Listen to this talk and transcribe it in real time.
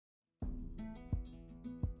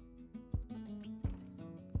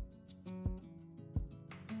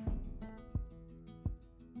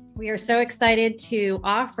We are so excited to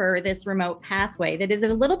offer this remote pathway that is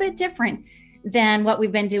a little bit different than what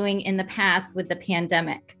we've been doing in the past with the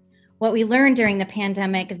pandemic. What we learned during the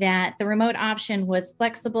pandemic that the remote option was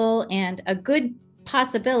flexible and a good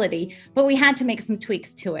possibility, but we had to make some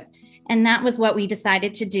tweaks to it. And that was what we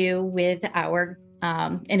decided to do with our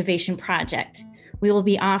innovation project. We will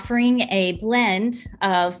be offering a blend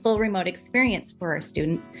of full remote experience for our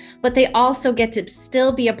students, but they also get to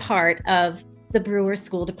still be a part of the Brewer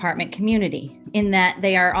School Department community in that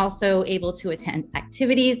they are also able to attend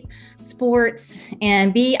activities, sports,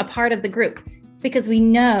 and be a part of the group, because we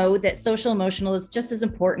know that social emotional is just as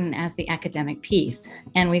important as the academic piece.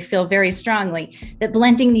 And we feel very strongly that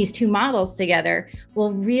blending these two models together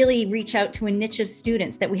will really reach out to a niche of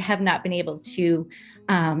students that we have not been able to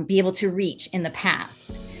reach in the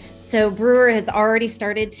past. So Brewer has already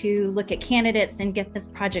started to look at candidates and get this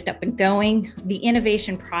project up and going. The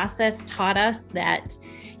innovation process taught us that,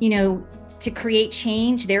 to create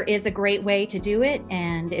change, there is a great way to do it,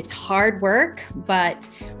 and it's hard work, but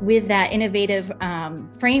with that innovative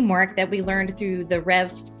framework that we learned through the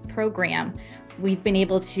RREV program, we've been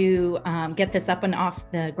able to get this up and off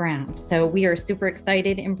the ground. So we are super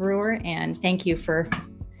excited in Brewer, and thank you for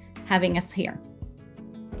having us here.